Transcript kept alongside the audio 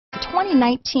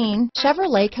2019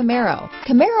 Chevrolet Camaro.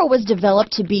 Camaro was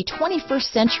developed to be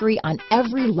 21st century on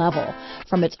every level,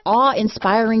 from its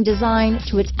awe-inspiring design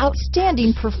to its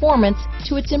outstanding performance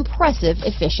to its impressive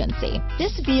efficiency.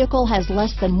 This vehicle has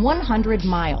less than 100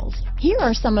 miles. Here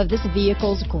are some of this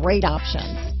vehicle's great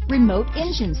options: remote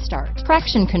engine start,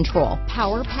 traction control,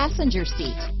 power passenger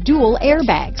seat, dual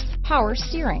airbags, power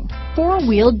steering,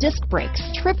 four-wheel disc brakes,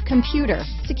 trip computer,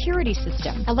 security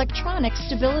system, electronic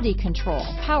stability control,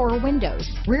 power windows,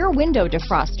 rear window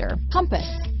defroster, compass,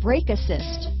 brake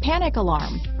assist, panic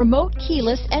alarm, remote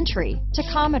keyless entry,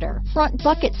 tachometer, front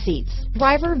bucket seats,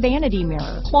 driver vanity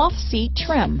mirror, cloth seat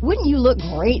trim. Wouldn't you look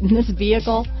great in this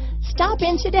vehicle? Stop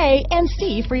in today and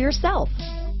see for yourself.